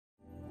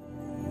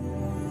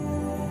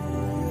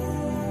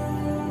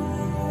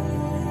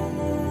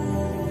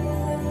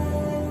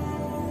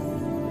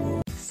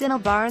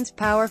Cinelle Barnes'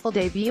 powerful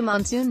debut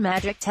Monsoon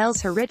Magic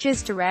tells her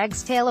riches to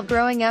rags tale of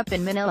growing up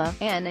in Manila,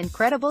 an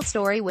incredible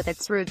story with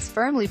its roots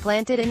firmly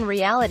planted in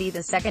reality. The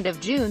 2nd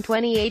of June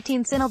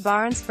 2018, Cinelle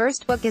Barnes'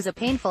 first book is a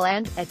painful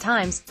and, at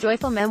times,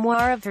 joyful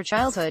memoir of her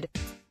childhood.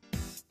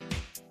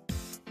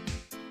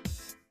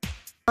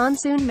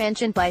 Monsoon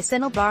Mansion by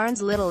Cinelle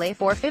Barnes Little A.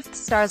 4/5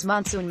 stars.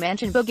 Monsoon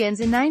Mansion begins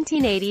in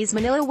 1980s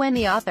Manila when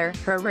the author,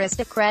 her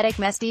aristocratic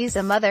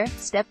mestiza mother,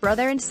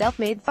 stepbrother and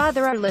self-made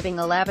father are living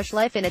a lavish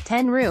life in a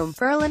 10-room,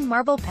 pearl and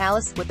marble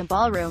palace with a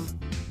ballroom.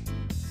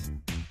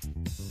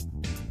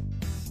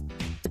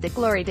 But the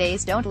glory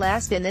days don't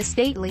last in this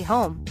stately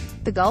home.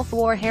 The Gulf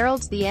War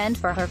heralds the end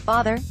for her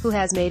father, who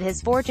has made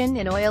his fortune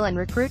in oil and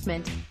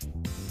recruitment.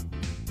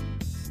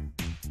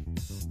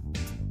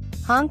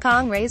 Hong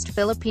Kong-raised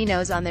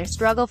Filipinos on their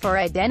struggle for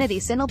identity.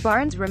 Cinelle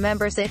Barnes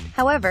remembers it,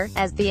 however,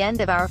 as the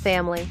end of our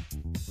family.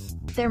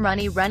 Their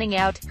money running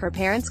out, her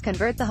parents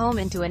convert the home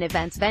into an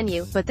events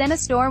venue, but then a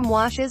storm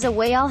washes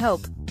away all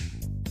hope.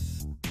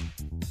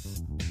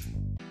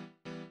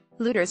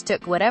 Looters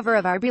took whatever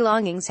of our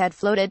belongings had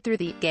floated through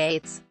the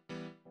gates.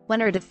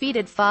 When her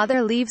defeated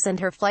father leaves and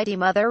her flighty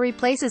mother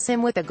replaces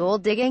him with a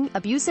gold-digging,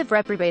 abusive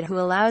reprobate who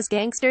allows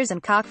gangsters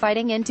and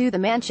cockfighting into the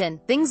mansion,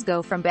 things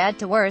go from bad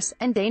to worse,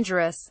 and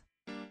dangerous.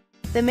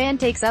 The man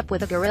takes up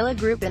with a guerrilla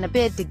group in a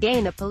bid to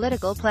gain a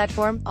political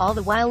platform, all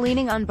the while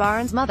leaning on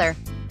Barnes' mother.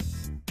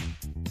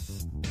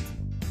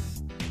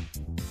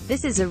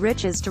 This is a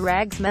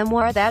riches-to-rags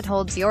memoir that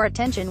holds your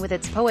attention with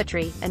its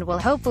poetry, and will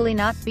hopefully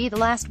not be the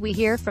last we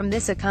hear from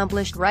this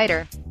accomplished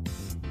writer.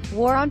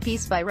 War on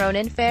Peace by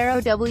Ronan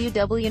Farrow.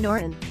 W.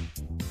 Norton.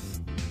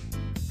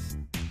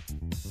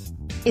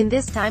 In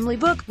this timely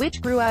book,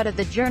 which grew out of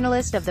the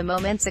journalist of the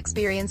moment's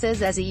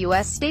experiences as a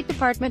U.S. State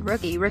Department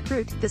rookie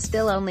recruit, the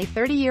still only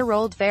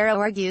 30-year-old Farrow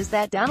argues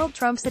that Donald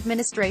Trump's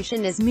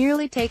administration is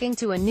merely taking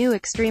to a new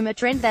extreme, a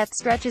trend that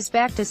stretches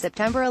back to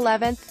September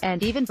 11,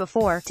 and even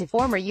before, to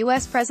former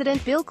U.S.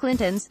 President Bill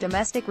Clinton's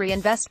domestic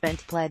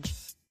reinvestment pledge.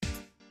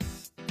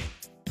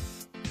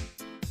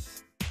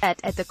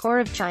 At the core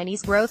of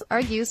Chinese growth,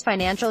 argues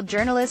financial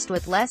journalist,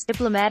 with less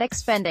diplomatic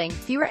spending,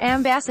 fewer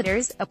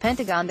ambassadors, a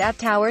Pentagon that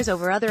towers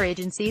over other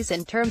agencies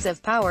in terms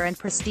of power and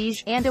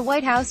prestige, and a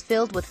White House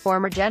filled with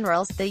former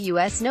generals, the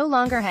U.S. no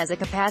longer has a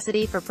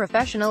capacity for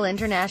professional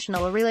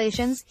international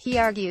relations, he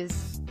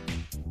argues.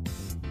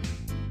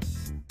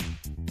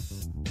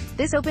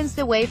 This opens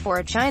the way for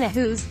a China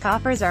whose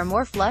coffers are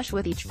more flush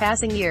with each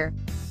passing year.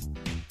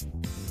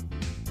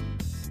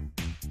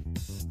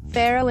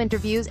 Farrow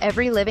interviews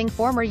every living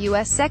former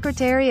U.S.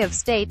 Secretary of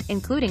State,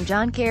 including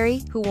John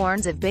Kerry, who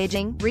warns of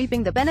Beijing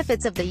reaping the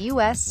benefits of the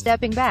U.S.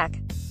 stepping back.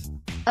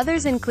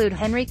 Others include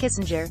Henry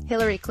Kissinger,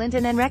 Hillary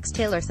Clinton and Rex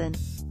Tillerson.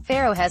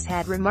 Farrow has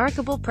had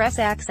remarkable press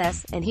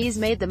access, and he's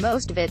made the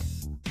most of it.